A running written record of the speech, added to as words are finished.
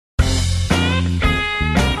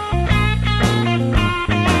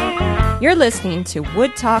You're listening to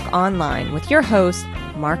Wood Talk Online with your hosts,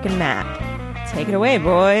 Mark and Matt. Take it away,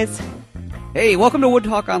 boys. Hey, welcome to Wood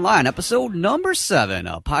Talk Online, episode number 7,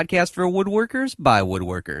 a podcast for woodworkers by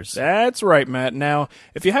woodworkers. That's right, Matt. Now,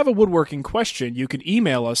 if you have a woodworking question, you can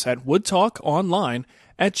email us at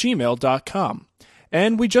woodtalkonline@gmail.com.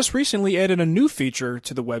 And we just recently added a new feature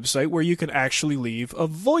to the website where you can actually leave a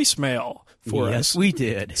voicemail for us. Yes, we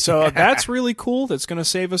did. So that's really cool. That's going to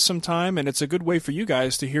save us some time, and it's a good way for you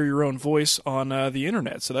guys to hear your own voice on the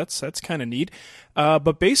internet. So that's kind of neat.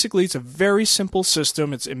 But basically, it's a very simple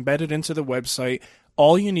system. It's embedded into the website.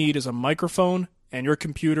 All you need is a microphone and your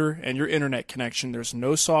computer and your internet connection. There's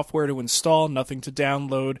no software to install, nothing to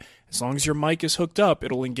download. As long as your mic is hooked up,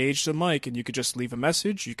 it'll engage the mic, and you could just leave a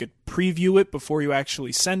message. You could preview it before you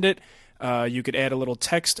actually send it. You could add a little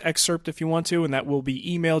text excerpt if you want to, and that will be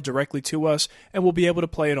emailed directly to us, and we'll be able to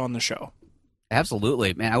play it on the show.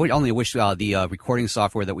 Absolutely. Man, I would only wish the recording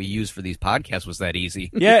software that we use for these podcasts was that easy.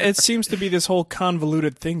 Yeah, it seems to be this whole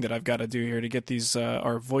convoluted thing that I've got to do here to get these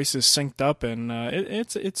our voices synced up, and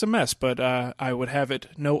it's a mess, but I would have it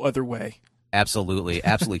no other way. Absolutely.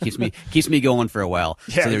 keeps me going for a while.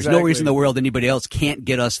 Yeah, so there's exactly. no reason in the world anybody else can't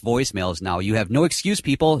get us voicemails now. You have no excuse,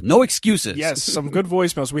 people. No excuses. Yes, some good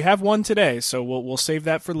voicemails. We have one today, so we'll save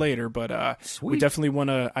that for later. But we definitely want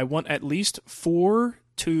to. I want at least 4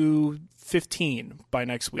 to 15 by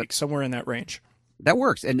next week, somewhere in that range. That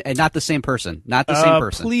works, and not the same person. Not the same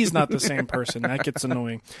person. Please, not the same person. That gets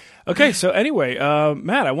annoying. Okay, so anyway,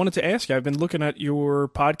 Matt, I wanted to ask you. I've been looking at your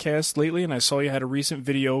podcast lately, and I saw you had a recent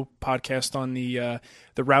video podcast on the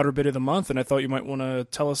router bit of the month, and I thought you might want to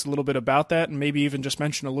tell us a little bit about that, and maybe even just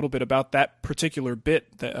mention a little bit about that particular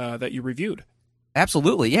bit that you reviewed.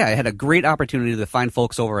 Absolutely, yeah. I had a great opportunity to find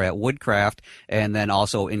folks over at Woodcraft, and then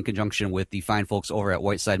also in conjunction with the fine folks over at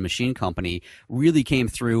Whiteside Machine Company, really came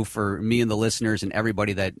through for me and the listeners and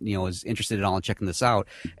everybody that is interested at all in checking this out.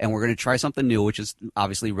 And we're going to try something new, which is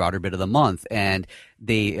obviously Router Bit of the Month. And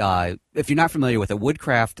they, if you're not familiar with it,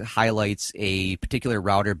 Woodcraft highlights a particular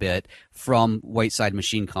router bit from Whiteside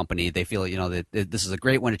Machine Company. They feel that this is a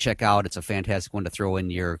great one to check out. It's a fantastic one to throw in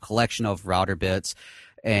your collection of router bits.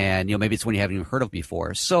 And maybe it's one you haven't even heard of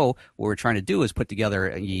before. So what we're trying to do is put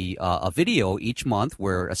together a video each month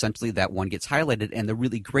where essentially that one gets highlighted. And the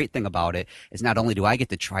really great thing about it is not only do I get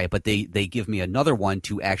to try it, but they give me another one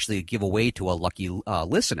to actually give away to a lucky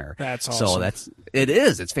listener. That's awesome. So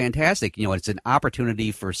it's fantastic. It's an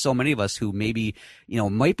opportunity for so many of us who maybe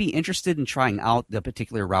might be interested in trying out the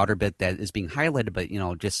particular router bit that is being highlighted, but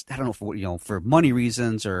just I don't know for money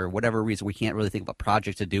reasons or whatever reason we can't really think of a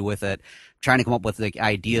project to do with it. Trying to come up with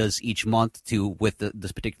ideas each month with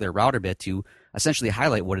this particular router bit to essentially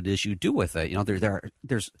highlight what it is you do with it.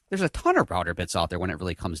 There's a ton of router bits out there when it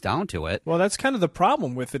really comes down to it. Well, that's kind of the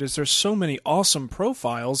problem with it is there's so many awesome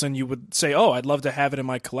profiles, and you would say, oh, I'd love to have it in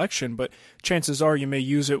my collection, but chances are you may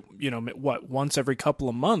use it, once every couple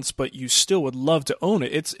of months, but you still would love to own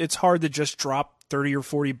it. It's hard to just drop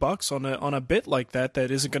 $30 or $40 on a bit like that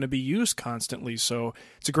isn't going to be used constantly. So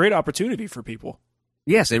it's a great opportunity for people.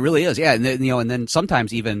 Yes, it really is. Yeah, and then, and then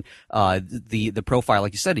sometimes even the profile,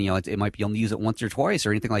 like you said, it might be only use it once or twice or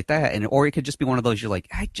anything like that, or it could just be one of those you're like,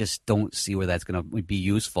 I just don't see where that's going to be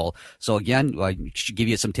useful. So again, I should give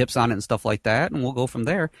you some tips on it and stuff like that, and we'll go from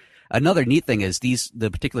there. Another neat thing is the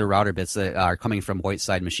particular router bits that are coming from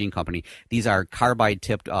Whiteside Machine Company. These are carbide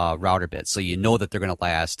tipped router bits, so that they're going to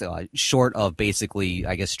last. Short of basically,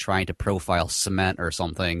 I guess, trying to profile cement or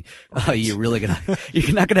something, you're not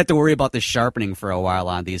gonna have to worry about the sharpening for a while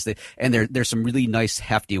on these. And there's some really nice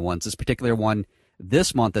hefty ones. This particular one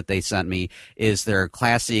this month that they sent me is their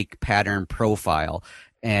classic pattern profile.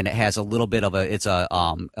 And it has a little bit of it's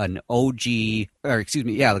an OG, or excuse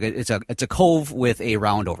me, yeah, it's a cove with a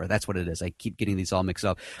round over. That's what it is. I keep getting these all mixed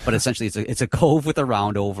up, but essentially it's a cove with a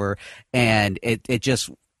round over, and it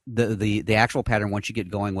just the actual pattern, once you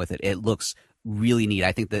get going with it, it looks really neat.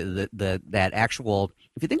 I think that actual,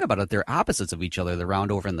 if you think about it, they're opposites of each other, the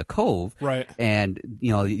round over and the cove. Right. And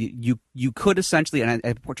you could essentially, and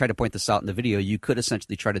I tried to point this out in the video, you could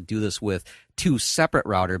essentially try to do this with 2 separate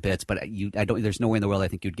router bits, but there's no way in the world I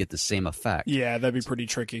think you'd get the same effect. Yeah, that'd be pretty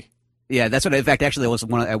tricky. Yeah, that's what. In fact, actually,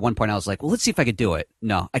 at one point I was like, "Well, let's see if I could do it."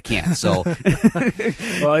 No, I can't. So,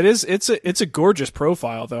 well, it's a gorgeous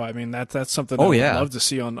profile, though. I mean, that's something I would love to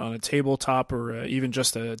see on a tabletop or even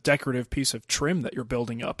just a decorative piece of trim that you're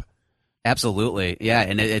building up. Absolutely, yeah,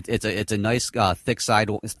 and it's a nice thick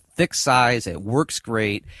size. It works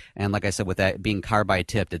great, and like I said, with that being carbide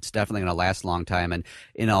tipped, it's definitely going to last a long time. And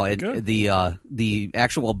Good. the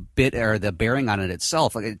actual bit or the bearing on it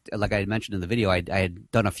itself, like I had mentioned in the video, I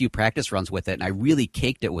had done a few practice runs with it, and I really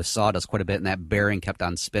caked it with sawdust quite a bit, and that bearing kept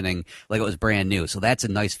on spinning like it was brand new. So that's a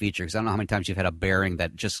nice feature because I don't know how many times you've had a bearing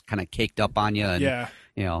that just kind of caked up on you, and Yeah.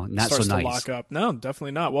 not Starts so nice. to lock up. No,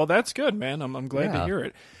 definitely not. Well, that's good, man. I'm glad to Yeah. hear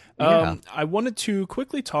it. Yeah. I wanted to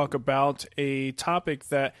quickly talk about a topic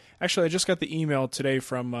that actually I just got the email today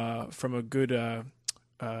from a good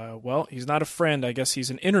well, he's not a friend, I guess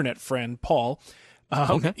he's an internet friend, Paul.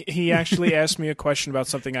 Okay. He actually asked me a question about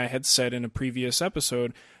something I had said in a previous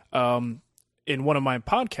episode. In one of my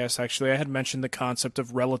podcasts, actually, I had mentioned the concept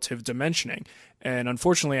of relative dimensioning. And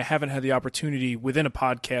unfortunately, I haven't had the opportunity within a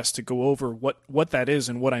podcast to go over what that is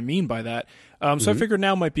and what I mean by that. So I figured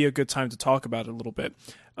now might be a good time to talk about it a little bit.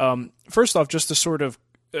 First off, just to sort of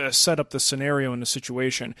set up the scenario and the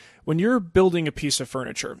situation. When you're building a piece of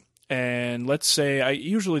furniture, and let's say,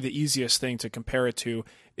 usually the easiest thing to compare it to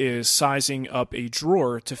is sizing up a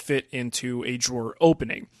drawer to fit into a drawer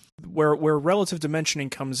opening. Where relative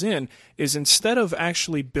dimensioning comes in is instead of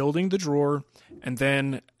actually building the drawer and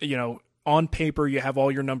then, on paper you have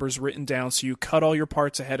all your numbers written down, so you cut all your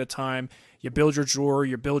parts ahead of time, you build your drawer,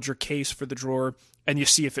 you build your case for the drawer, and you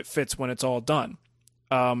see if it fits when it's all done.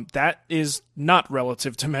 That is not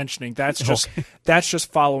relative dimensioning. That's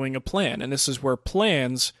just following a plan, and this is where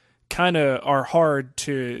plans kind of are hard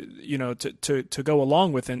to to go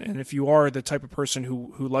along with, and if you are the type of person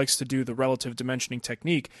who likes to do the relative dimensioning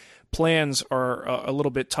technique, plans are a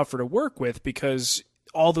little bit tougher to work with because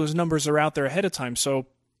all those numbers are out there ahead of time. So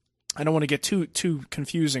I don't want to get too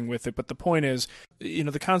confusing with it, but the point is,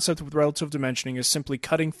 the concept with relative dimensioning is simply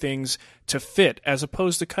cutting things to fit as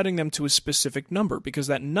opposed to cutting them to a specific number, because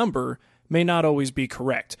that number may not always be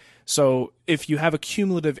correct. So if you have a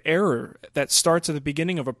cumulative error that starts at the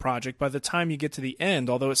beginning of a project, by the time you get to the end,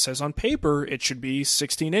 although it says on paper it should be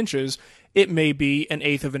 16 inches, it may be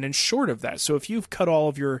 1/8 of an inch short of that. So if you've cut all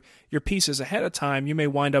of your pieces ahead of time, you may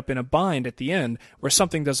wind up in a bind at the end where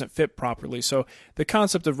something doesn't fit properly. So the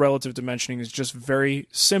concept of relative dimensioning is just very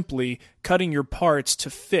simply cutting your parts to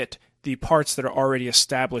fit the parts that are already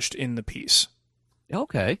established in the piece.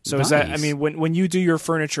 Okay. So nice. is that, I mean, when you do your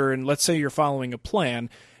furniture, and let's say you're following a plan,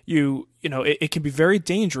 it can be very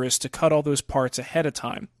dangerous to cut all those parts ahead of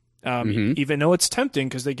time. Even though it's tempting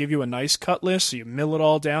because they give you a nice cut list, so you mill it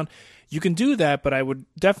all down. You can do that, but I would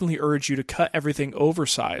definitely urge you to cut everything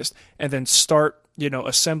oversized and then start,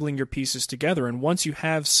 assembling your pieces together. And once you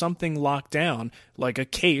have something locked down, like a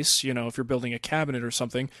case, if you're building a cabinet or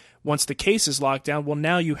something, once the case is locked down, well,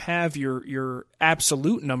 now you have your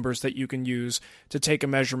absolute numbers that you can use to take a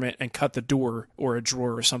measurement and cut the door or a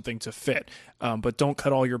drawer or something to fit. But don't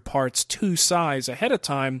cut all your parts to size ahead of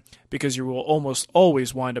time, because you will almost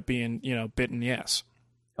always wind up being, bit in the ass.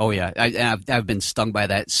 Oh yeah, I've been stung by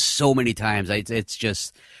that so many times. It's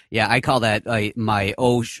just, yeah, I call that I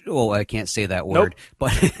can't say that word,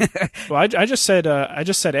 Nope. but Well, I just said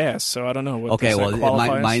ass, so I don't know what. okay, does that well,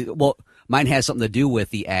 qualify as? mine has something to do with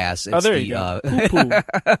the ass. It's There you go. Poo-poo.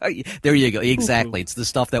 There you go. Exactly. Poo-poo. It's the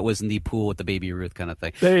stuff that was in the pool with the Baby Ruth kind of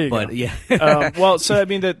thing. There you but, go. yeah. Well, so I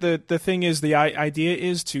mean, the thing is, the idea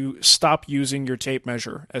is to stop using your tape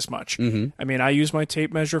measure as much. Mm-hmm. I mean, I use my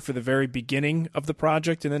tape measure for the very beginning of the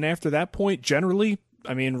project, and then after that point, generally,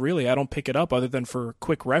 I mean, really, I don't pick it up other than for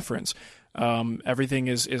quick reference. Everything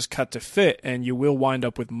is cut to fit, and you will wind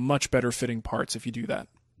up with much better fitting parts if you do that.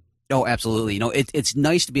 Oh, absolutely. It's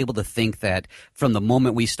nice to be able to think that from the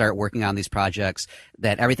moment we start working on these projects,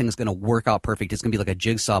 that everything is going to work out perfect. It's going to be like a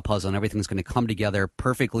jigsaw puzzle, and everything's going to come together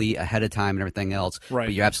perfectly ahead of time and everything else. Right.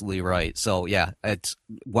 But you're absolutely right. So, yeah, it's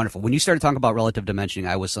wonderful. When you started talking about relative dimensioning,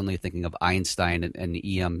 I was suddenly thinking of Einstein and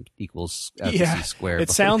EM equals FC squared. It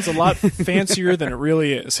sounds a lot fancier than it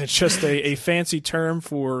really is. It's just a fancy term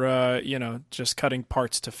for, just cutting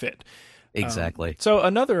parts to fit. Exactly. So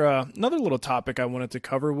another little topic I wanted to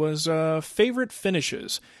cover was favorite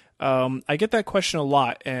finishes. I get that question a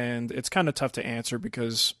lot, and it's kind of tough to answer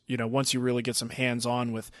because, once you really get some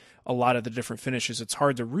hands-on with a lot of the different finishes, it's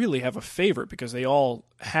hard to really have a favorite because they all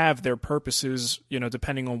have their purposes,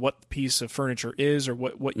 depending on what piece of furniture is or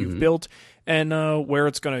what you've built and where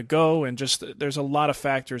it's going to go. And just there's a lot of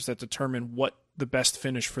factors that determine what the best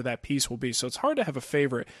finish for that piece will be. So it's hard to have a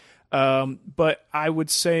favorite. But I would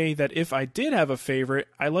say that if I did have a favorite,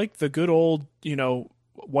 I like the good old,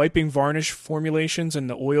 wiping varnish formulations and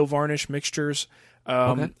the oil varnish mixtures.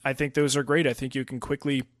 Okay. I think those are great. I think you can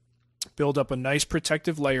quickly build up a nice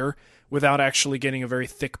protective layer without actually getting a very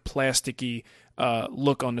thick plasticky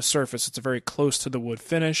look on the surface. It's a very close to the wood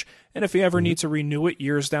finish, and if you ever need to renew it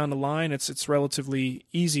years down the line, it's relatively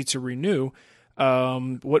easy to renew.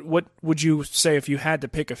 What would you say if you had to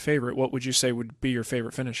pick a favorite? What would you say would be your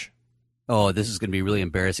favorite finish? Oh, this is going to be really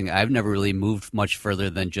embarrassing. I've never really moved much further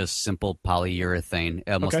than just simple polyurethane.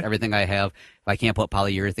 Almost everything I have, if I can't put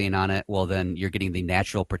polyurethane on it, well, then you're getting the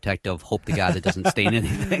natural protective. Hope to God it doesn't stain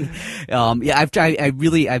anything. Yeah, I've tried.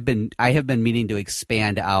 I have been meaning to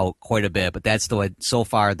expand out quite a bit, but that's so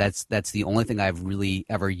far. That's the only thing I've really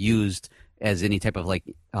ever used as any type of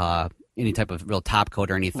any type of real top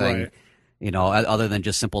coat or anything. Right. Other than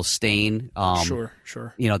just simple stain. Sure.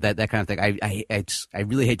 That kind of thing. I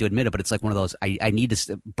really hate to admit it, but it's like one of those, I need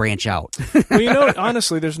to branch out. Well,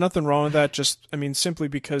 honestly, there's nothing wrong with that. Simply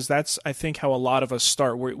because that's, I think, how a lot of us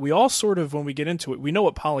start. We all sort of, when we get into it, we know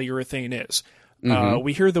what polyurethane is.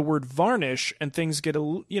 We hear the word varnish and things get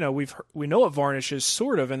we know what varnish is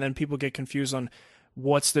sort of, and then people get confused on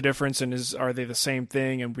what's the difference and are they the same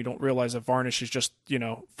thing, and we don't realize that varnish is just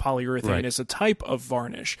polyurethane is a type of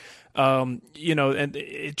varnish, and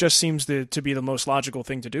it just seems to be the most logical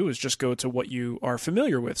thing to do is just go to what you are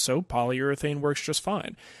familiar with. So polyurethane works just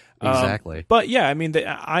fine. Exactly. But yeah,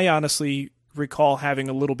 I honestly recall having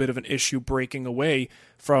a little bit of an issue breaking away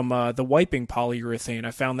from the wiping polyurethane.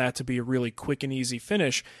 I found that to be a really quick and easy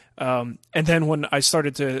finish. And then when I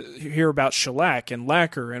started to hear about shellac and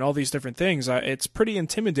lacquer and all these different things, it's pretty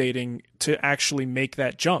intimidating to actually make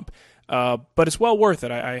that jump. But it's well worth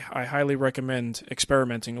it. I highly recommend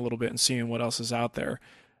experimenting a little bit and seeing what else is out there.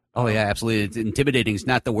 Oh, yeah, absolutely. Intimidating is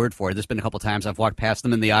not the word for it. There's been a couple times I've walked past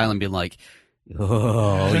them in the aisle and been like,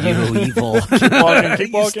 oh, you evil. Keep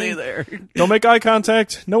walking. You stay there. Don't make eye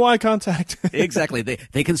contact. No eye contact. Exactly.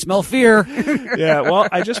 They can smell fear. Yeah, well,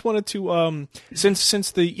 I just wanted to,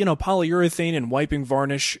 since the, polyurethane and wiping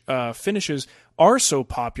varnish finishes are so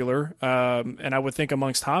popular, and I would think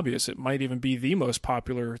amongst hobbyists it might even be the most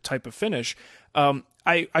popular type of finish,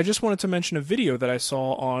 I just wanted to mention a video that I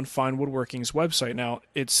saw on Fine Woodworking's website. Now,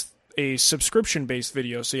 it's a subscription-based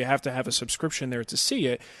video, so you have to have a subscription there to see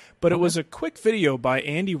it. But it was a quick video by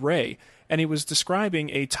Andy Ray, and he was describing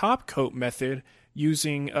a top coat method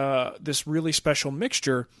using this really special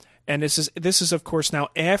mixture. And this is of course now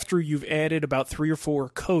after you've added about 3 or 4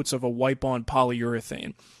 coats of a wipe-on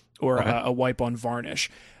polyurethane or a wipe-on varnish.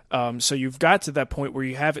 So you've got to that point where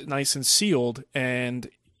you have it nice and sealed, and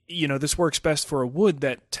this works best for a wood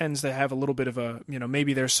that tends to have a little bit of a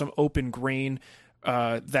maybe there's some open grain.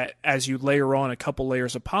 That as you layer on a couple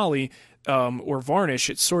layers of poly or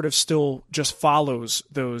varnish, it sort of still just follows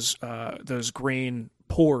those grain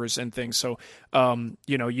pores and things. So,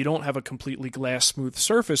 you don't have a completely glass smooth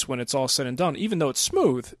surface when it's all said and done. Even though it's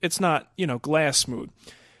smooth, it's not, glass smooth.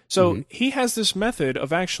 So he has this method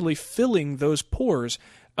of actually filling those pores,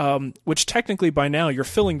 which technically by now you're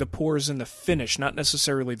filling the pores in the finish, not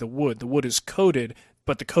necessarily the wood. The wood is coated,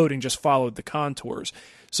 but the coating just followed the contours.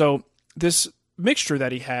 So this mixture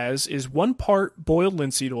that he has is 1 part boiled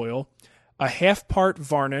linseed oil, a 1/2 part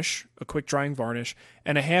varnish, a quick drying varnish,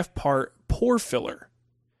 and a 1/2 part pore filler.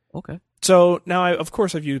 Okay. So now, of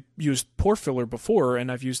course, I've used pore filler before,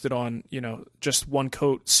 and I've used it on, just 1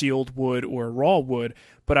 coat sealed wood or raw wood.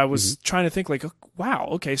 But I was trying to think like, wow,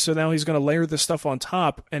 okay, so now he's going to layer this stuff on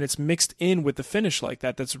top, and it's mixed in with the finish like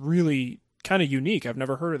that. That's really kind of unique. I've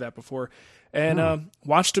never heard of that before. And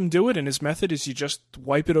watched him do it, and his method is you just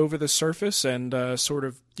wipe it over the surface and sort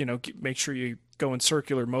of, make sure you go in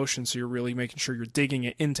circular motion, so you're really making sure you're digging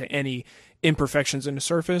it into any imperfections in the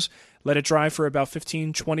surface. Let it dry for about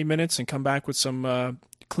 15-20 minutes and come back with some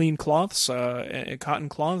clean cloths, cotton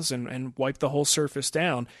cloths, and wipe the whole surface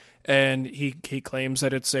down. And he claims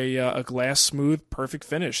that it's a glass smooth, perfect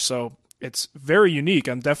finish. So it's very unique.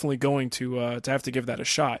 I'm definitely going to have to give that a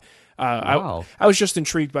shot. Wow. I was just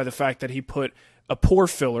intrigued by the fact that he put a pore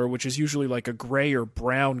filler, which is usually like a gray or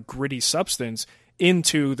brown gritty substance,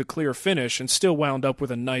 into the clear finish and still wound up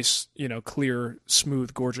with a nice, clear,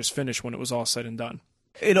 smooth, gorgeous finish when it was all said and done.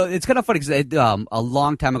 It's kind of funny because a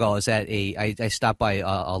long time ago, I stopped by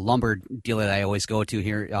a lumber dealer that I always go to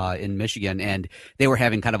here in Michigan, and they were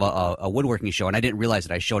having kind of a woodworking show, and I didn't realize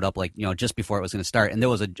that I showed up just before it was going to start, and there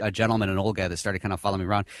was a gentleman, an old guy that started kind of following me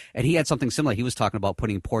around, and he had something similar. He was talking about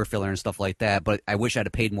putting pore filler and stuff like that, but I wish I'd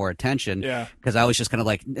have paid more attention because I was just kind of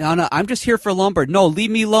like, no, I'm just here for lumber. No,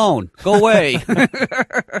 leave me alone. Go away.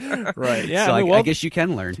 Right. Yeah. So I guess you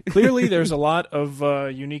can learn. Clearly, there's a lot of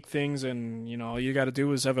unique things, and all you got to do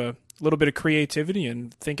do is have a little bit of creativity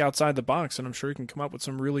and think outside the box, and I'm sure you can come up with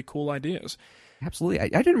some really cool ideas. Absolutely.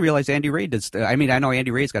 I didn't realize Andy Ray did. I mean, I know Andy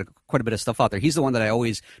Ray's got quite a bit of stuff out there. He's the one that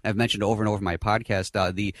I've mentioned over and over in my podcast.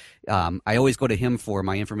 I always go to him for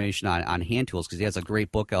my information on hand tools because he has a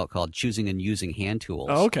great book out called Choosing and Using Hand Tools.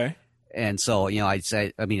 Oh, okay. And so, I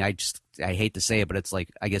hate to say it, but it's like,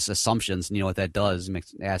 I guess assumptions, what that does,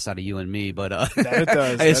 makes an ass out of you and me. But that it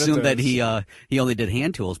does. I assume that he only did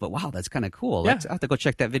hand tools. But wow, that's kind of cool. Yeah. I have to go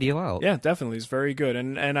check that video out. Yeah, definitely. It's very good.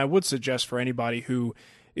 And I would suggest for anybody who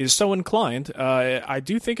is so inclined, I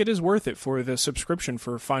do think it is worth it for the subscription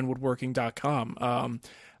for finewoodworking.com.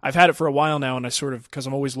 I've had it for a while now, and I sort of, because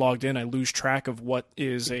I'm always logged in, I lose track of what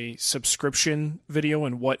is a subscription video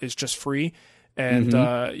and what is just free. And,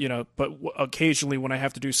 but occasionally when I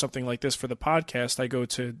have to do something like this for the podcast, I go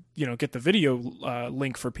to, get the video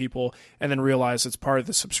link for people and then realize it's part of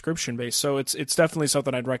the subscription base. So it's definitely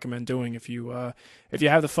something I'd recommend doing if you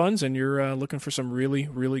have the funds and you're looking for some really,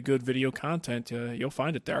 really good video content, you'll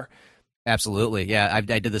find it there. Absolutely. Yeah, I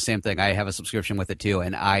did the same thing. I have a subscription with it too,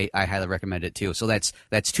 and I highly recommend it too. So that's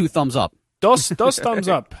 2 thumbs up. Dos thumbs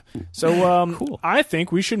up. So cool. I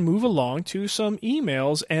think we should move along to some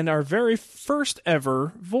emails and our very first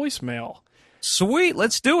ever voicemail. Sweet,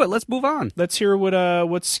 let's do it. Let's move on. Let's hear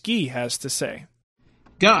what Ski has to say.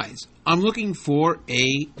 Guys, I'm looking for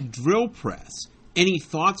a drill press. Any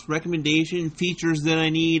thoughts, recommendation, features that I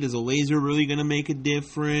need? Is a laser really going to make a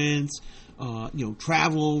difference?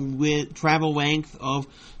 Travel length of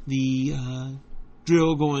the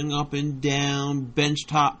drill going up and down,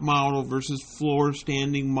 benchtop model versus floor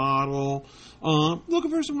standing model.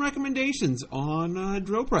 Looking for some recommendations on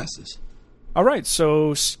drill presses. All right,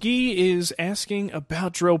 so Ski is asking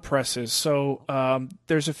about drill presses. So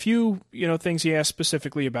there's a few things he asked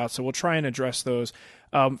specifically about, so we'll try and address those.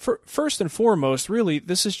 First and foremost, really,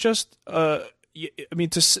 this is just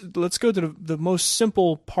let's go to the most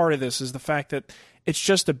simple part of this is the fact that it's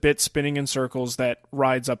just a bit spinning in circles that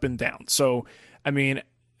rides up and down. So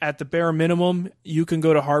at the bare minimum, you can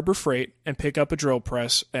go to Harbor Freight and pick up a drill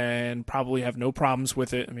press and probably have no problems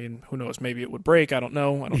with it. Who knows? Maybe it would break. I don't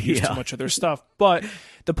know. I don't use too much of their stuff. But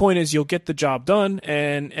the point is you'll get the job done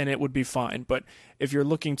and it would be fine. But if you're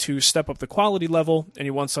looking to step up the quality level and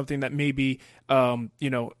you want something that maybe,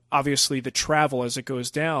 obviously the travel as it goes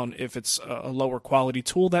down, if it's a lower quality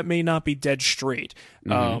tool, that may not be dead straight.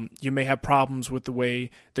 Mm-hmm. You may have problems with the way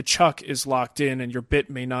the chuck is locked in and your bit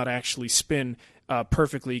may not actually spin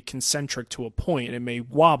perfectly concentric to a point. It may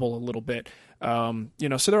wobble a little bit. So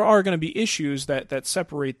there are going to be issues that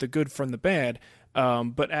separate the good from the bad.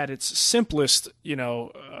 But at its simplest,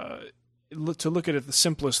 to look at it the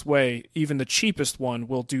simplest way, even the cheapest one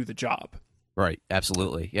will do the job. Right.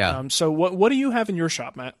 Absolutely. Yeah. So what do you have in your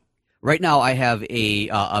shop, Matt? Right now, I have a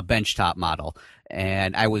benchtop model,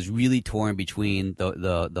 and I was really torn between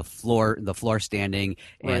the floor standing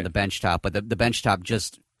and the benchtop. But the benchtop,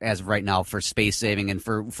 just as of right now, for space saving and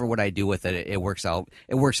for what I do with it, it works out.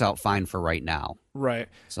 It works out fine for right now. Right.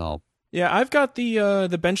 So. Yeah, I've got the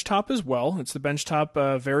benchtop as well. It's the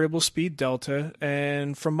benchtop variable speed delta,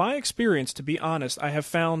 and from my experience, to be honest, I have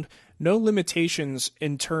found no limitations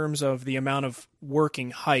in terms of the amount of working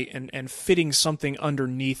height and fitting something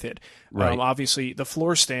underneath it. Right. Obviously, the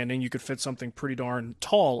floor standing, you could fit something pretty darn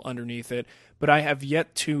tall underneath it, but I have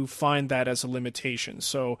yet to find that as a limitation.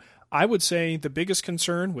 So I would say the biggest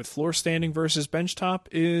concern with floor standing versus benchtop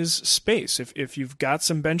is space. If you've got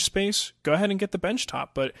some bench space, go ahead and get the benchtop.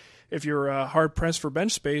 But if you're hard pressed for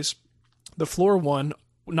bench space, the floor one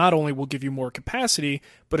not only will give you more capacity,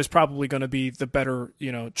 but is probably going to be the better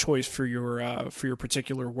choice for your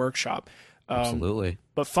particular workshop. Absolutely.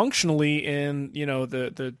 But functionally, in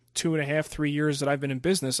the 2.5, 3 years that I've been in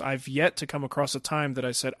business, I've yet to come across a time that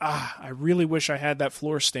I said, I really wish I had that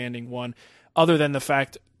floor standing one, other than the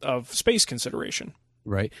fact of space consideration.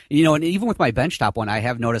 Right. And even with my benchtop one, I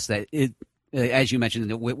have noticed that it, as you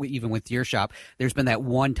mentioned, even with your shop, there's been that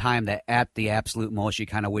one time that at the absolute most you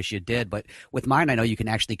kind of wish you did. But with mine, I know you can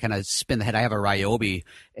actually kind of spin the head. I have a Ryobi,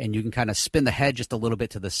 and you can kind of spin the head just a little bit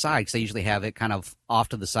to the side, because I usually have it kind of off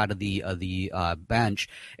to the side of the bench,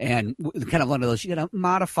 and kind of one of those,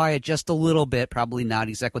 modify it just a little bit, probably not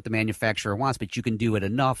exactly what the manufacturer wants, but you can do it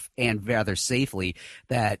enough and rather safely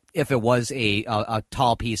that if it was a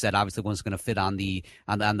tall piece that obviously wasn't going to fit on the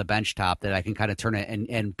bench top, that I can kind of turn it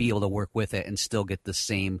and be able to work with it and still get the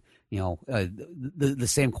same, the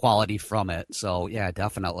same quality from it. So yeah,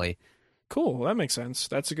 definitely. Cool. That makes sense.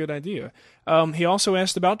 That's a good idea. He also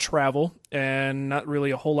asked about travel, and not really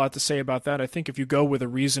a whole lot to say about that. I think if you go with a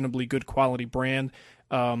reasonably good quality brand,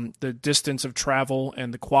 the distance of travel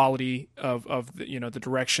and the quality of the, the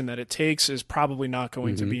direction that it takes is probably not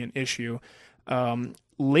going to be an issue.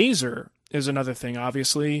 Laser is another thing.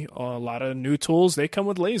 Obviously, a lot of new tools, they come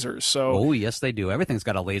with lasers. So, oh, yes, they do. Everything's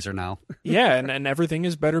got a laser now. yeah, and everything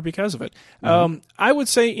is better because of it. I would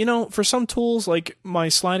say, for some tools, like my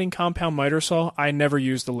sliding compound miter saw, I never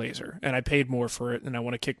used the laser, and I paid more for it, and I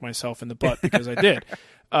want to kick myself in the butt because I did.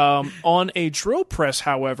 On a drill press,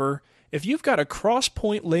 however, if you've got a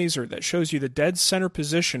cross-point laser that shows you the dead center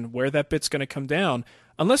position where that bit's going to come down,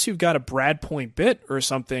 unless you've got a brad point bit or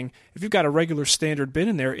something, if you've got a regular standard bit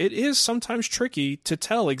in there, it is sometimes tricky to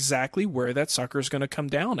tell exactly where that sucker is going to come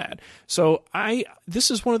down at. So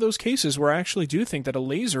this is one of those cases where I actually do think that a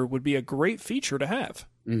laser would be a great feature to have.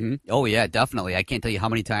 Oh, yeah, definitely. I can't tell you how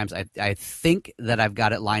many times I think that I've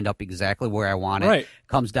got it lined up exactly where I want it. Right.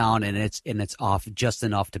 Comes down and it's off just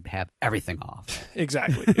enough to have everything off.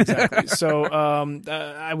 Exactly. So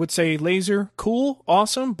I would say laser, cool,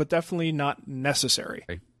 awesome, but definitely not necessary.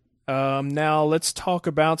 Right. Now let's talk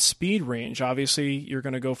about speed range. Obviously, you're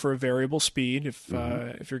going to go for a variable speed if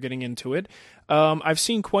you're getting into it. I've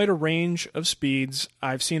seen quite a range of speeds.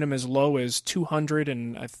 I've seen them as low as 200,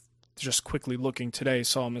 and I've just quickly looking today,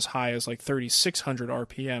 saw them as high as like 3,600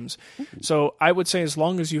 RPMs. So I would say as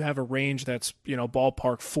long as you have a range that's,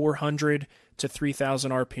 ballpark 400 to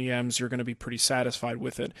 3,000 RPMs, you're going to be pretty satisfied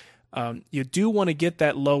with it. You do want to get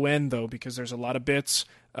that low end, though, because there's a lot of bits,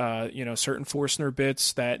 certain Forstner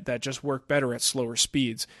bits that just work better at slower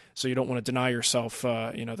speeds. So you don't want to deny yourself,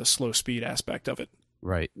 the slow speed aspect of it.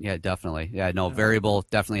 Right. Yeah, definitely. Yeah, no, variable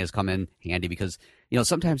definitely has come in handy because,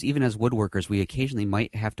 sometimes even as woodworkers, we occasionally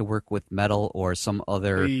might have to work with metal or some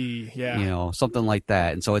other, something like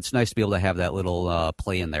that. And so it's nice to be able to have that little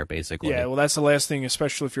play in there, basically. Yeah, well, that's the last thing,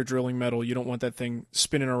 especially if you're drilling metal. You don't want that thing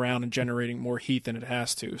spinning around and generating more heat than it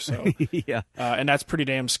has to. So, yeah. And that's pretty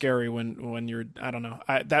damn scary when you're, I don't know.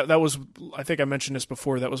 That was, I think I mentioned this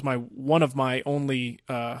before, that was one of my only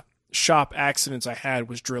shop accidents I had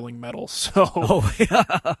was drilling metal, so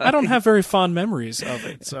I don't have very fond memories of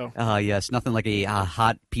it. So yes, nothing like a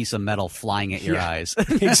hot piece of metal flying at your eyes.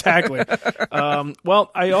 Exactly. Well,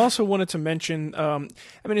 I also wanted to mention,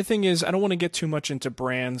 the thing is, I don't want to get too much into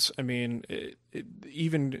brands. I mean,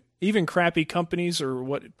 even crappy companies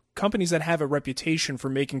or companies that have a reputation for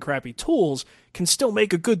making crappy tools can still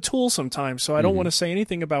make a good tool sometimes. So I don't want to say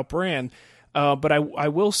anything about brand. But I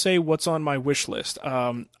will say what's on my wish list.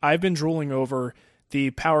 I've been drooling over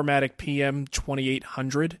the Powermatic PM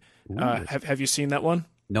 2800. Have you seen that one?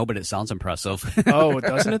 No, but it sounds impressive. Oh,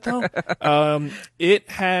 doesn't it though? It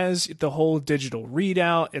has the whole digital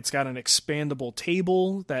readout. It's got an expandable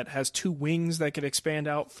table that has two wings that could expand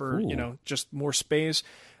out for just more space.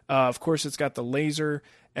 Of course, it's got the laser.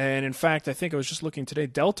 And in fact, I think I was just looking today,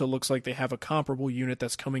 Delta looks like they have a comparable unit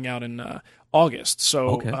that's coming out in August.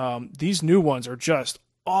 So these new ones are just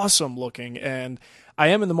awesome looking. And I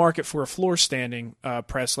am in the market for a floor standing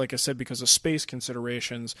press, like I said, because of space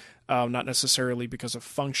considerations, not necessarily because of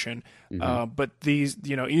function. But these,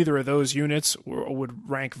 either of those units would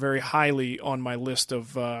rank very highly on my list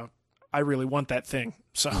of I really want that thing.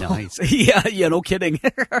 So nice. Yeah, no kidding.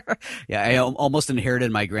 Yeah, I almost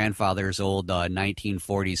inherited my grandfather's old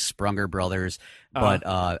 1940s Sprunger Brothers, but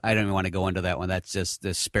I don't even want to go into that one. That's just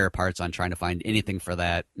the spare parts on trying to find anything for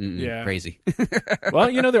that. Yeah, crazy.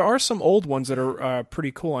 Well, there are some old ones that are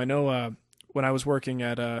pretty cool. I know when I was working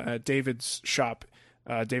at David's shop,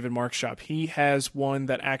 David Mark's shop, he has one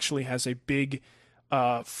that actually has a big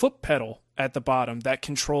foot pedal at the bottom that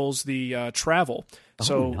controls the travel.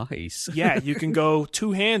 So nice. Yeah, you can go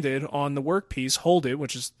two-handed on the workpiece, hold it,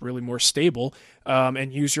 which is really more stable,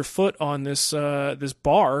 and use your foot on this this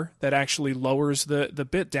bar that actually lowers the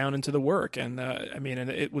bit down into the work. And and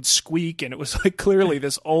it would squeak, and it was like clearly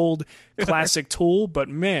this old classic tool. But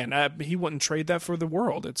man, he wouldn't trade that for the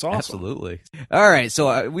world. It's awesome. Absolutely. All right,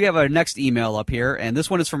 so we have our next email up here, and this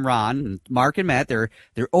one is from Ron, Mark, and Matt. There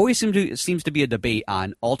always seems to be a debate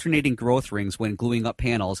on alternating growth rings when gluing up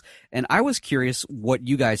panels, and I was curious what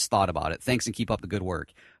you guys thought about it. Thanks, and keep up the good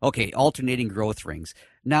work. Okay, alternating growth rings.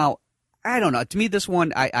 Now, I don't know. To me, this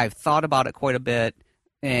one, I've thought about it quite a bit,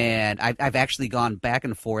 and I've actually gone back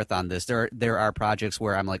and forth on this. There are projects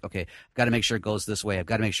where I'm like, okay, I've got to make sure it goes this way. I've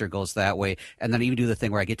got to make sure it goes that way. And then I even do the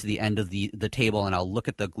thing where I get to the end of the table, and I'll look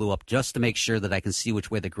at the glue up just to make sure that I can see which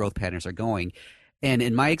way the growth patterns are going. And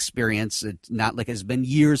in my experience, it's not like it's been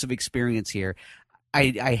years of experience here,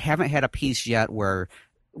 I haven't had a piece yet where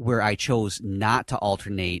I chose not to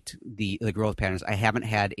alternate the growth patterns. I haven't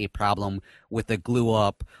had a problem with the glue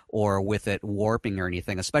up or with it warping or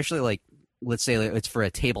anything, especially like, let's say it's for a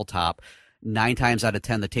tabletop. 9 times out of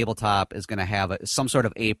 10, the tabletop is going to have some sort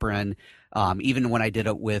of apron. Even when I did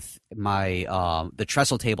it with my the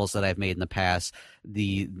trestle tables that I've made in the past,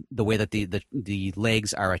 the way that the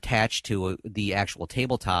legs are attached to the actual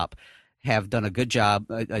tabletop have done a good job,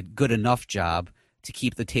 a good enough job to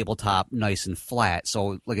keep the tabletop nice and flat.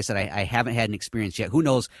 So, like I said, I haven't had an experience yet. Who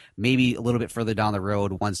knows? Maybe a little bit further down the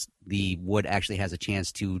road, once the wood actually has a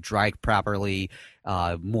chance to dry properly,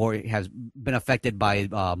 more has been affected by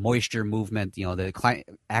moisture movement. The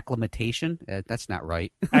acclimatation. That's not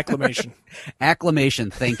right. Acclimation.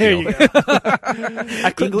 Acclimation. Thank There you. you go.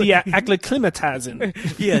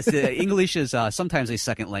 Acclimatizing. Yes, English is sometimes a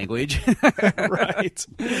second language. Right.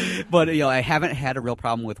 But I haven't had a real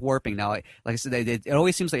problem with warping. Now, like I said, it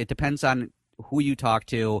always seems like it depends on who you talk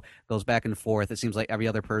to, goes back and forth. It seems like every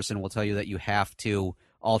other person will tell you that you have to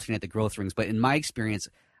alternate the growth rings. But in my experience,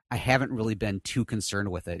 I haven't really been too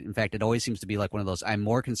concerned with it. In fact, it always seems to be like one of those, I'm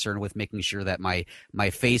more concerned with making sure that my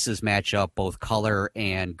faces match up both color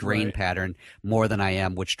and grain pattern more than I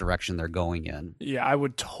am which direction they're going in. Yeah, I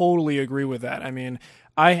would totally agree with that. I mean,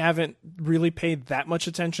 I haven't really paid that much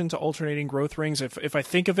attention to alternating growth rings. If I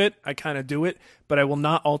think of it, I kind of do it, but I will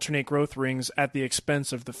not alternate growth rings at the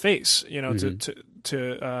expense of the face.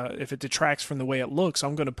 If it detracts from the way it looks,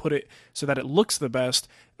 I'm going to put it so that it looks the best,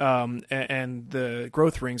 and the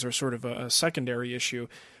growth rings are sort of a secondary issue.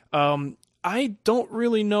 I don't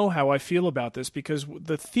really know how I feel about this, because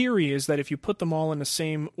the theory is that if you put them all in the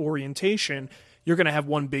same orientation, you're going to have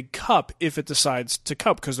one big cup if it decides to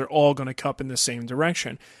cup, because they're all going to cup in the same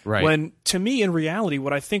direction. Right. When, to me, in reality,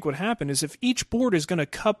 what I think would happen is if each board is going to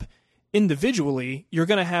cup individually, you're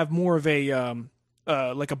going to have more of a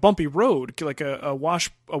like a bumpy road, like a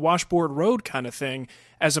washboard road kind of thing,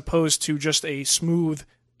 as opposed to just a smooth,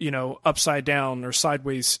 upside down or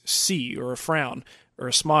sideways C or a frown or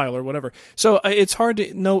a smile or whatever. So it's hard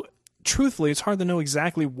to know. Truthfully, it's hard to know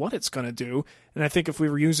exactly what it's going to do. And I think if we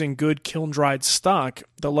were using good kiln-dried stock,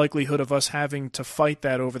 the likelihood of us having to fight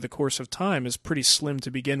that over the course of time is pretty slim to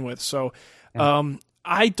begin with. So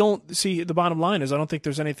I don't see, the bottom line is I don't think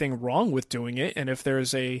there's anything wrong with doing it. And if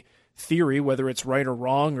there's a theory, whether it's right or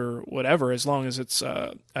wrong or whatever, as long as it's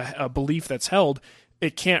a belief that's held,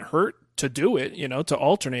 it can't hurt to do it, to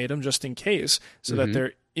alternate them just in case, so that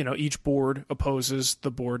they're, each board opposes the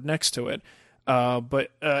board next to it.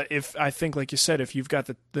 But if I think, like you said, if you've got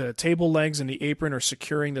the table legs and the apron are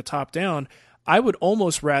securing the top down, I would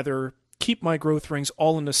almost rather keep my growth rings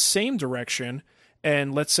all in the same direction.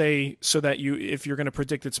 And let's say, so that if you're going to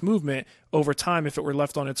predict its movement over time, if it were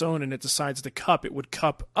left on its own and it decides to cup, it would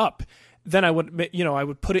cup up. Then I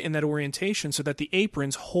would put it in that orientation so that the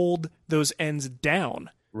aprons hold those ends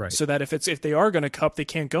down. Right. So that if they are going to cup, they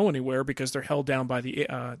can't go anywhere because they're held down by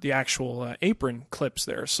the actual apron clips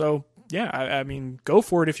there. So yeah, I mean, go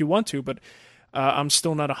for it if you want to, but I'm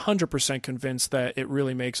still not 100% convinced that it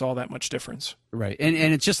really makes all that much difference. Right. And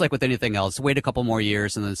it's just like with anything else. Wait a couple more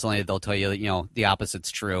years, and then suddenly they'll tell you that, the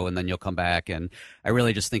opposite's true, and then you'll come back. And I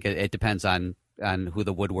really just think it depends on who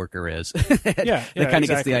the woodworker is. That kind of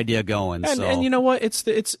gets the idea going. And you know what?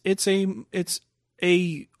 It's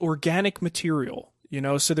a organic material.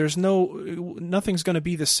 So there's nothing's going to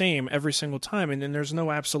be the same every single time, and then there's no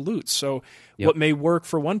absolutes. So what may work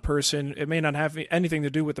for one person, it may not have anything to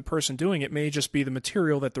do with the person doing it. It may just be the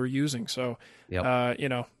material that they're using. So, it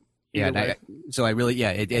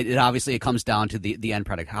obviously it comes down to the end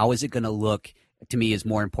product. How is it going to look? To me, is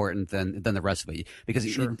more important than the rest of it, because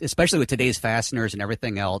especially with today's fasteners and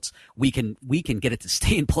everything else, we can get it to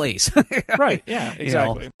stay in place. Right. Yeah.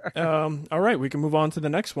 Exactly. All right. We can move on to the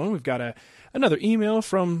next one. We've got another email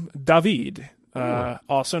from David,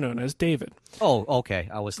 also known as David. Oh, okay.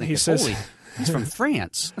 I was thinking, he says, holy, he's from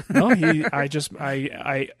France. No,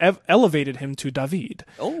 I elevated him to David.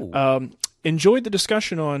 Oh. Enjoyed the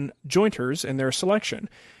discussion on jointers and their selection.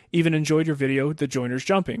 Even enjoyed your video, the jointers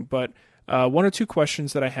jumping, but. One or two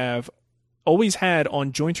questions that I have always had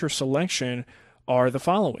on jointer selection are the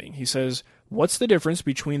following. He says, what's the difference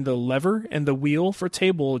between the lever and the wheel for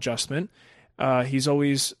table adjustment? He's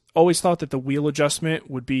always thought that the wheel adjustment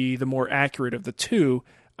would be the more accurate of the two,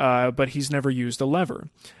 but he's never used a lever.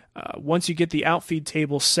 Once you get the outfeed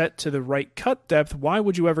table set to the right cut depth, why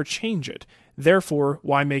would you ever change it? Therefore,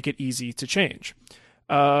 why make it easy to change?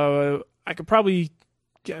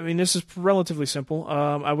 This is relatively simple.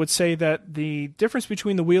 I would say that the difference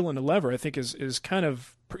between the wheel and the lever, I think, is kind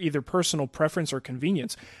of either personal preference or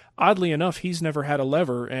convenience. Oddly enough, he's never had a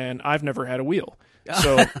lever, and I've never had a wheel.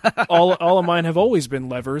 So all of mine have always been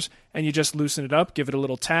levers, and you just loosen it up, give it a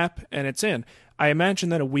little tap, and it's in. I imagine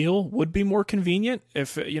that a wheel would be more convenient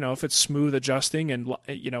if it's smooth adjusting and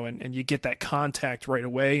and you get that contact right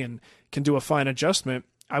away and can do a fine adjustment.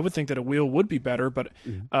 I would think that a wheel would be better, but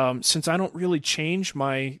since I don't really change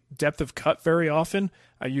my depth of cut very often,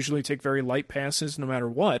 I usually take very light passes no matter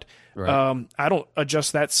what. Right. I don't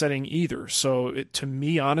adjust that setting either. So to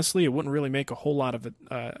me, honestly, it wouldn't really make a whole lot of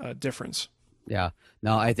a difference. Yeah.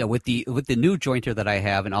 No, with the new jointer that I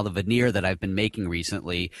have and all the veneer that I've been making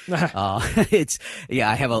recently, I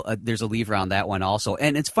have there's a lever on that one also.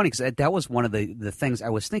 And it's funny because that was one of the things I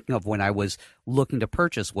was thinking of when I was looking to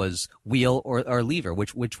purchase was wheel or lever,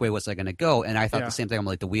 which way was I going to go? And I thought the same thing. I'm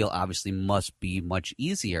like, the wheel obviously must be much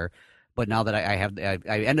easier. But now that I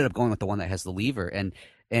ended up going with the one that has the lever, and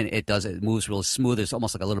it moves real smooth. There's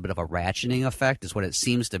almost like a little bit of a ratcheting effect is what it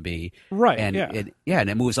seems to be. Right. And yeah. And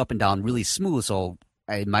it moves up and down really smooth. So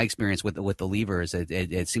in my experience with the levers,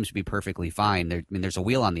 it seems to be perfectly fine. There's a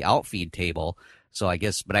wheel on the outfeed table. So I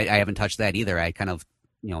guess, but I haven't touched that either. I kind of,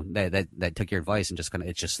 that took your advice and just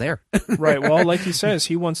it's just there. Right. Well, like he says,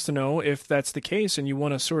 he wants to know if that's the case and you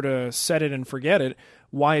want to sort of set it and forget it.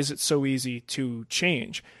 Why is it so easy to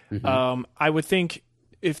change? Mm-hmm. I would think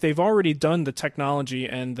if they've already done the technology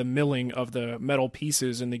and the milling of the metal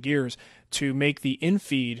pieces and the gears to make the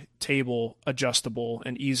infeed table adjustable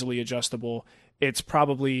and easily adjustable, it's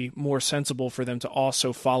probably more sensible for them to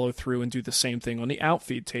also follow through and do the same thing on the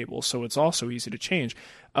outfeed table. So it's also easy to change.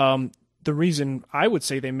 The reason I would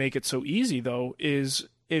say they make it so easy, though, is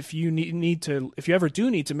if you if you ever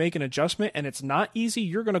do need to make an adjustment and it's not easy,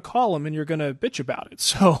 you're going to call them and you're going to bitch about it.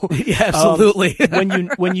 So yeah, absolutely.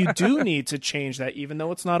 when you do need to change that, even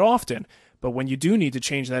though it's not often, but when you do need to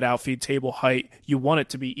change that outfeed table height, you want it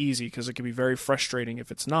to be easy because it can be very frustrating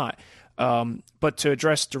if it's not. But to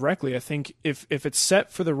address directly, I think if it's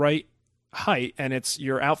set for the right height and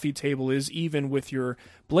your outfeed table is even with your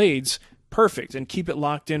blades, perfect, and keep it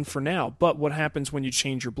locked in for now. But what happens when you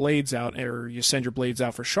change your blades out or you send your blades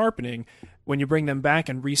out for sharpening? When you bring them back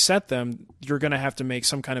and reset them, you're going to have to make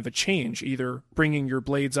some kind of a change, either bringing your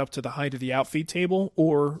blades up to the height of the outfeed table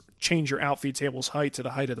or change your outfeed table's height to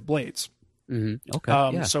the height of the blades. Mm-hmm.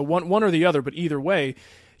 Okay. So one or the other, but either way,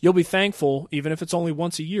 you'll be thankful, even if it's only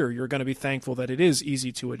once a year, you're going to be thankful that it is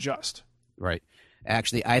easy to adjust. Right.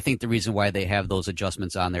 Actually, I think the reason why they have those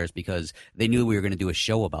adjustments on there is because they knew we were going to do a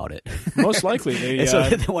show about it. Most likely. So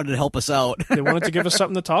they wanted to help us out. They wanted to give us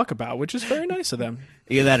something to talk about, which is very nice of them.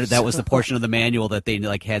 Yeah, that was the portion of the manual that they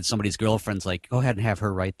had somebody's girlfriend's like, go ahead and have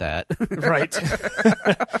her write that. Right.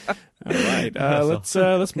 All right.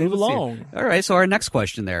 Let's move along. All right. So our next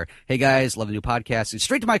question there. Hey guys, love the new podcast.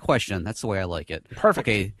 Straight to my question. That's the way I like it. Perfect.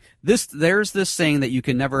 Okay. There's this saying that you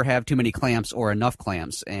can never have too many clamps or enough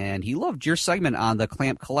clamps, and he loved your segment on the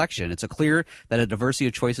clamp collection. It's clear that a diversity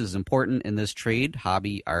of choices is important in this trade,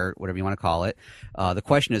 hobby, art, whatever you want to call it. The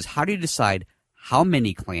question is, how do you decide how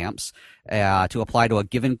many clamps to apply to a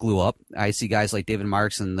given glue up? I see guys like David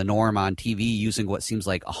Marks and the Norm on TV using what seems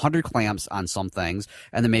like 100 clamps on some things,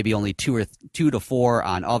 and then maybe only 2 to 4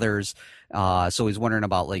 on others. So he's wondering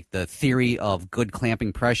about the theory of good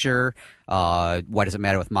clamping pressure. Why does it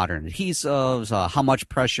matter with modern adhesives? How much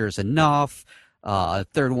pressure is enough?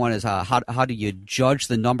 Third one is how do you judge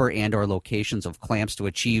the number and or locations of clamps to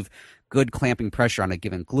achieve good clamping pressure on a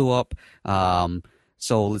given glue up?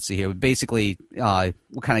 So let's see here. Basically, we'll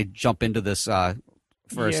kind of jump into this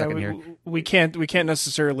for a second here. We can't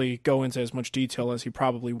necessarily go into as much detail as he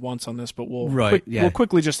probably wants on this, but we'll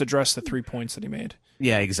quickly just address the 3 points that he made.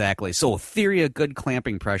 Yeah, exactly. So theory of good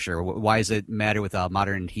clamping pressure. Why does it matter with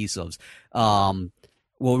modern adhesives?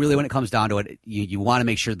 Well, really, when it comes down to it, you want to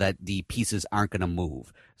make sure that the pieces aren't going to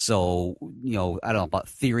move. So, I don't know about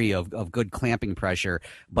theory of good clamping pressure,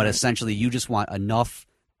 but essentially you just want enough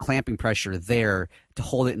clamping pressure there to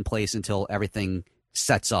hold it in place until everything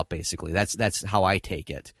sets up, basically. That's how I take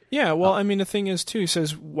it. Yeah, well, I mean, the thing is, too, he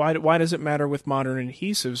says, why does it matter with modern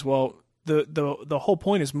adhesives? Well, the whole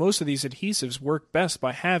point is most of these adhesives work best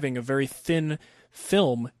by having a very thin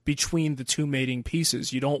film between the two mating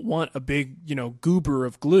pieces. You don't want a big, goober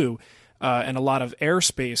of glue and a lot of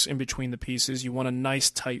airspace in between the pieces. You want a nice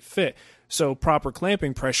tight fit. So proper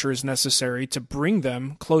clamping pressure is necessary to bring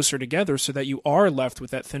them closer together so that you are left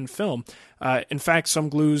with that thin film. In fact, some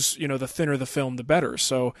glues, the thinner the film, the better.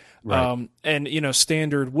 So, right.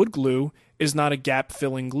 Standard wood glue is not a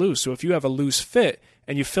gap-filling glue. So if you have a loose fit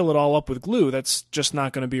and you fill it all up with glue, that's just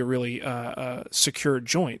not going to be a really secure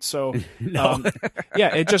joint. So,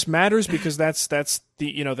 it just matters because that's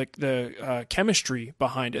the chemistry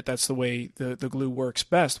behind it. That's the way the glue works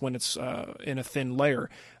best when it's in a thin layer.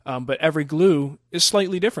 But every glue is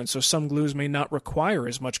slightly different. So some glues may not require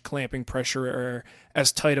as much clamping pressure or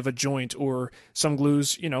as tight of a joint, or some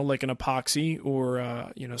glues, like an epoxy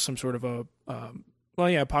or, some sort of a,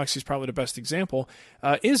 epoxy is probably the best example,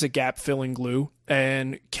 is a gap-filling glue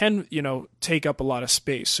and can, take up a lot of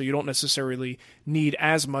space. So you don't necessarily need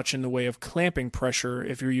as much in the way of clamping pressure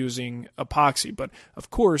if you're using epoxy. But, of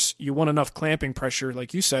course, you want enough clamping pressure,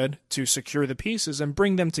 like you said, to secure the pieces and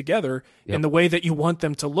bring them together in the way that you want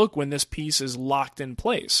them to look when this piece is locked in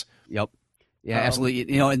place. Yep. Yeah,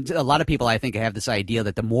 absolutely. And a lot of people, I think, have this idea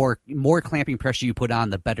that the more clamping pressure you put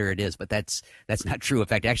on, the better it is. But that's not true. In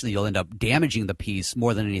fact, actually, you'll end up damaging the piece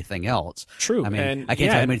more than anything else. True. I mean, I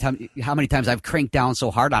can't tell you how many times I've cranked down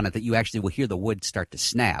so hard on it that you actually will hear the wood start to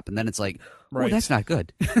snap, and then it's like, oh, that's not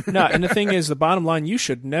good. No, and the thing is, the bottom line, you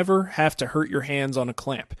should never have to hurt your hands on a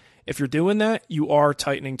clamp. If you're doing that, you are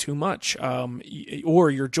tightening too much,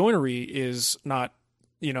 or your joinery is not,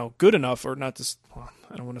 good enough, or not this. Well,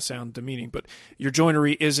 I don't want to sound demeaning, but your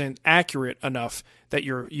joinery isn't accurate enough that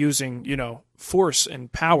you're using, force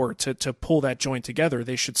and power to pull that joint together.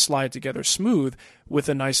 They should slide together smooth with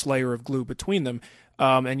a nice layer of glue between them.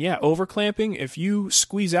 Over clamping, if you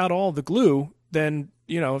squeeze out all the glue, then,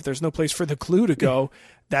 if there's no place for the glue to go,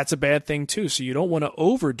 that's a bad thing too. So you don't want to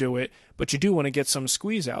overdo it, but you do want to get some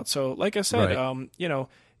squeeze out. So like I said,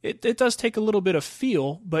 It does take a little bit of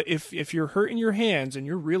feel, but if you're hurting your hands and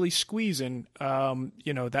you're really squeezing,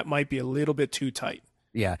 that might be a little bit too tight.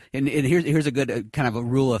 Yeah, and here's a good kind of a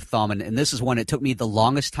rule of thumb, and this is one it took me the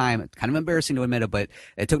longest time. It's kind of embarrassing to admit it, but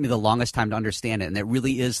it took me the longest time to understand it, and it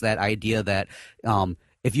really is that idea that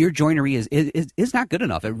if your joinery is not good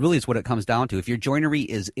enough, it really is what it comes down to. If your joinery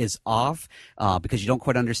is off because you don't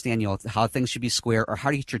quite understand how things should be square, or how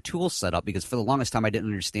to get your tools set up, because for the longest time I didn't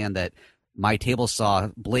understand that my table saw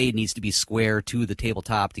blade needs to be square to the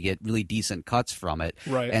tabletop to get really decent cuts from it.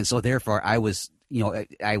 Right. And so therefore I was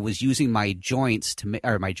using my joints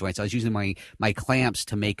I was using my clamps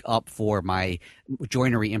to make up for my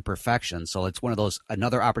joinery imperfections. So it's one of those,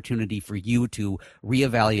 another opportunity for you to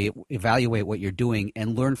evaluate what you're doing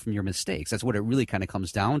and learn from your mistakes. That's what it really kind of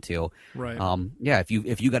comes down to. Right.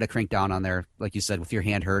 If you got to crank down on there, like you said, with your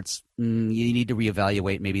hand hurts, you need to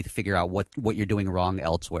reevaluate, maybe to figure out what you're doing wrong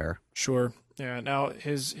elsewhere. Sure. Yeah. Now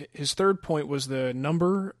his third point was the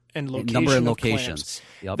number and location. Number and of locations.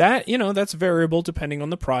 Clamps. Yep. That that's variable depending on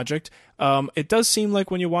the project. It does seem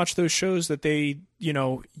like when you watch those shows that they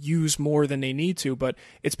use more than they need to, but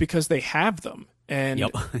it's because they have them. And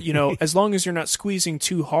as long as you're not squeezing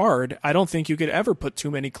too hard, I don't think you could ever put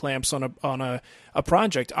too many clamps on a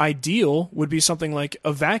project. Ideal would be something like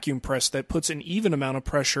a vacuum press that puts an even amount of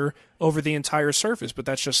pressure over the entire surface, but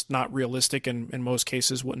that's just not realistic, and in most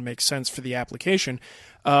cases wouldn't make sense for the application.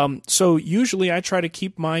 So usually I try to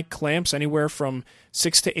keep my clamps anywhere from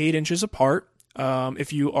 6 to 8 inches apart.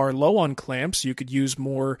 If you are low on clamps, you could use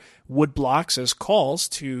more wood blocks as cauls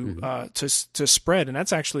to spread, and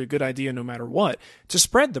that's actually a good idea no matter what, to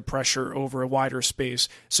spread the pressure over a wider space,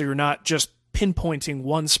 so you're not just pinpointing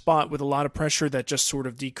one spot with a lot of pressure that just sort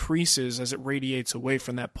of decreases as it radiates away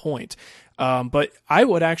from that point. But I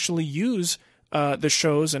would actually use the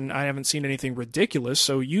shows, and I haven't seen anything ridiculous,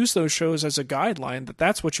 so use those shows as a guideline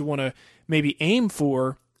that's what you want to maybe aim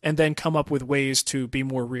for, and then come up with ways to be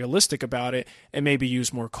more realistic about it and maybe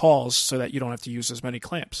use more cauls so that you don't have to use as many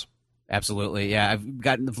clamps. Absolutely. Yeah.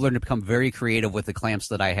 I've learned to become very creative with the clamps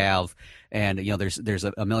that I have. And, there's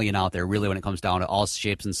a million out there really when it comes down to all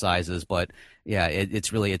shapes and sizes. But yeah,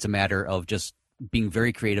 it's a matter of just being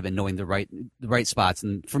very creative and knowing the right spots.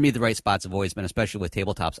 And for me, the right spots have always been, especially with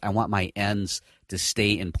tabletops, I want my ends to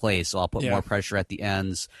stay in place. So I'll put more pressure at the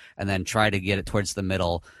ends and then try to get it towards the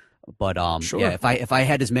middle. But sure. if I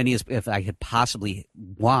had as many as if I could possibly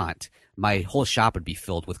want, my whole shop would be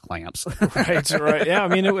filled with clamps. Right. Yeah, I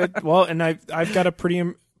mean, and I've got a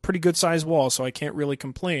pretty good sized wall, so I can't really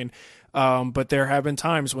complain. But there have been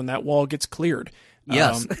times when that wall gets cleared.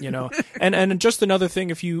 Yes. And just another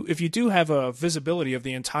thing, if you do have a visibility of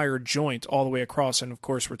the entire joint all the way across, and of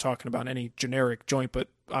course we're talking about any generic joint, but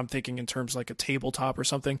I'm thinking in terms like a tabletop or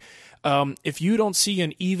something. If you don't see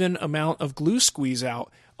an even amount of glue squeeze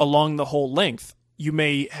out along the whole length, you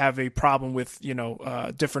may have a problem with,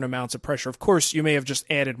 different amounts of pressure. Of course, you may have just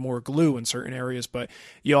added more glue in certain areas, but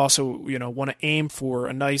you also, want to aim for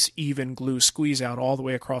a nice even glue squeeze out all the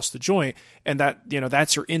way across the joint. And that,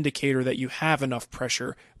 that's your indicator that you have enough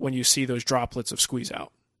pressure when you see those droplets of squeeze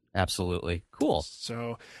out. Absolutely. Cool.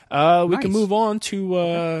 So we can move on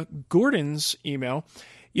to Gordon's email.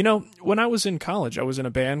 When I was in college, I was in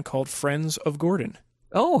a band called Friends of Gordon.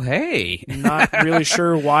 Oh, hey. Not really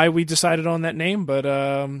sure why we decided on that name, but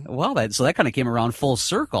Well, that kind of came around full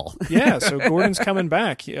circle. yeah. So Gordon's coming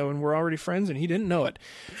back, and we're already friends, and he didn't know it.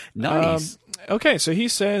 Nice. Okay, so he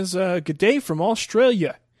says, "Good day from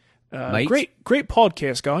Australia. Mate. Great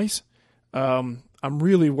podcast, guys. I'm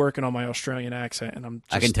really working on my Australian accent, and I'm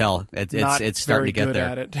just I can tell it's starting to get very good there.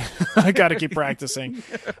 at it. I got to keep practicing.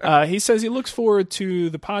 He says he looks forward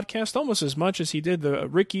to the podcast almost as much as he did the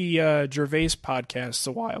Ricky Gervais podcast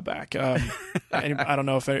a while back. And I don't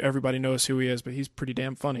know if everybody knows who he is, but he's pretty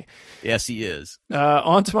damn funny. Yes, he is.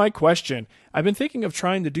 On to my question. I've been thinking of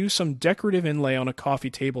trying to do some decorative inlay on a coffee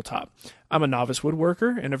tabletop. I'm a novice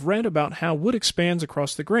woodworker and have read about how wood expands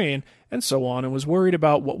across the grain and so on, and was worried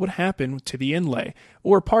about what would happen to the inlay,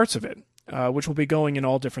 or parts of it, which will be going in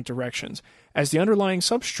all different directions. As the underlying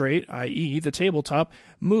substrate, i.e. the tabletop,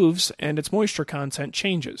 moves and its moisture content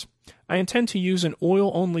changes. I intend to use an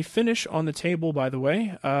oil-only finish on the table, by the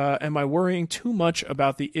way. Am I worrying too much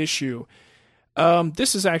about the issue?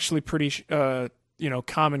 This is actually pretty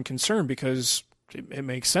common concern, because it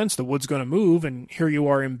makes sense. The wood's going to move, and here you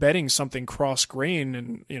are embedding something cross grain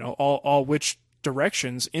and all which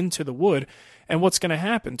directions into the wood, and what's going to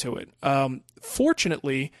happen to it.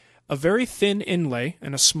 Fortunately, a very thin inlay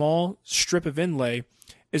and a small strip of inlay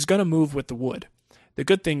is going to move with the wood. The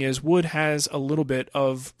good thing is wood has a little bit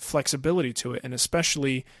of flexibility to it, and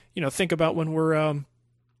especially think about when we're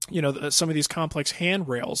some of these complex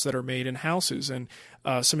handrails that are made in houses, and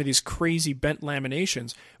some of these crazy bent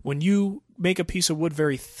laminations. When you make a piece of wood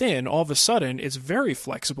very thin, all of a sudden it's very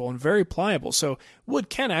flexible and very pliable. So wood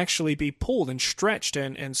can actually be pulled and stretched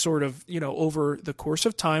and sort of, over the course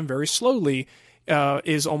of time, very slowly,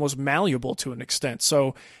 is almost malleable to an extent.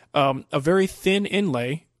 So a very thin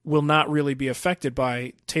inlay will not really be affected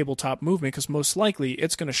by tabletop movement, because most likely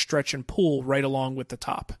it's going to stretch and pull right along with the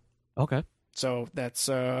top. Okay. So that's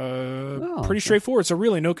pretty straightforward. So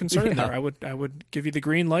really, no concern there. I would give you the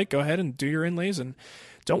green light. Go ahead and do your inlays, and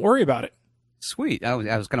don't worry about it. Sweet. I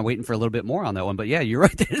was kind of waiting for a little bit more on that one, but yeah, you're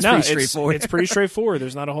right. It's pretty straightforward. It's pretty straightforward.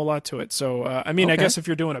 There's not a whole lot to it. So I Okay. guess if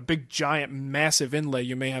you're doing a big, giant, massive inlay,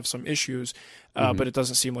 you may have some issues, but it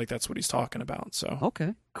doesn't seem like that's what he's talking about. So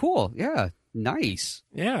Okay. Cool. Yeah. Nice.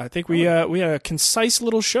 yeah, I think we had a concise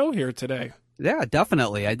little show here today. Yeah,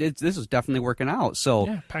 definitely. This is definitely working out. So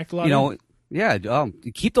Yeah, packed a lot. In. Yeah,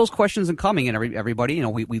 keep those questions coming in, everybody.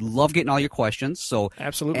 We love getting all your questions. So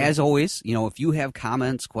Absolutely. as always, if you have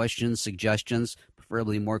comments, questions, suggestions,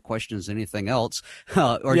 preferably more questions than anything else,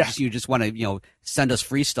 or Yeah. you just want to send us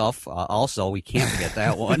free stuff. Also, we can't forget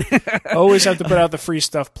that one. Always have to put out the free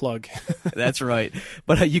stuff plug. That's right.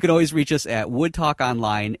 But you can always reach us at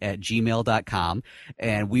woodtalkonline@gmail.com,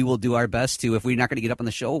 and we will do our best to, if we're not going to get up on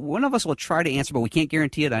the show, one of us will try to answer, but we can't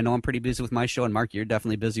guarantee it. I know I'm pretty busy with my show, and Mark, you're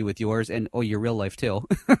definitely busy with yours, and your real life too.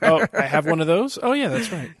 Oh, I have one of those? Oh, yeah,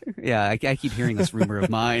 that's right. Yeah, I keep hearing this rumor of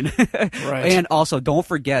mine. Right. And also, don't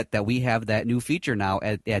forget that we have that new feature now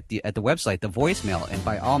at the website, the voicemail, and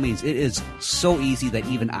by all means, it is so easy that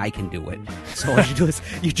even I can do it. So all you do is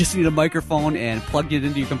you just need a microphone and plug it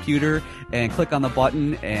into your computer and click on the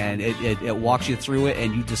button, and it walks you through it,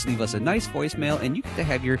 and you just leave us a nice voicemail, and you get to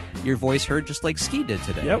have your voice heard just like Ski did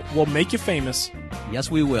today. Yep, we'll make you famous. Yes,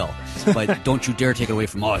 we will. But don't you dare take it away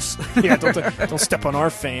from us. Yeah, don't step on our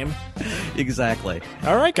fame. Exactly.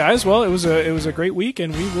 All right, guys. Well, it was a great week,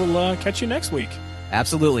 and we will catch you next week.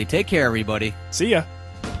 Absolutely. Take care, everybody. See ya.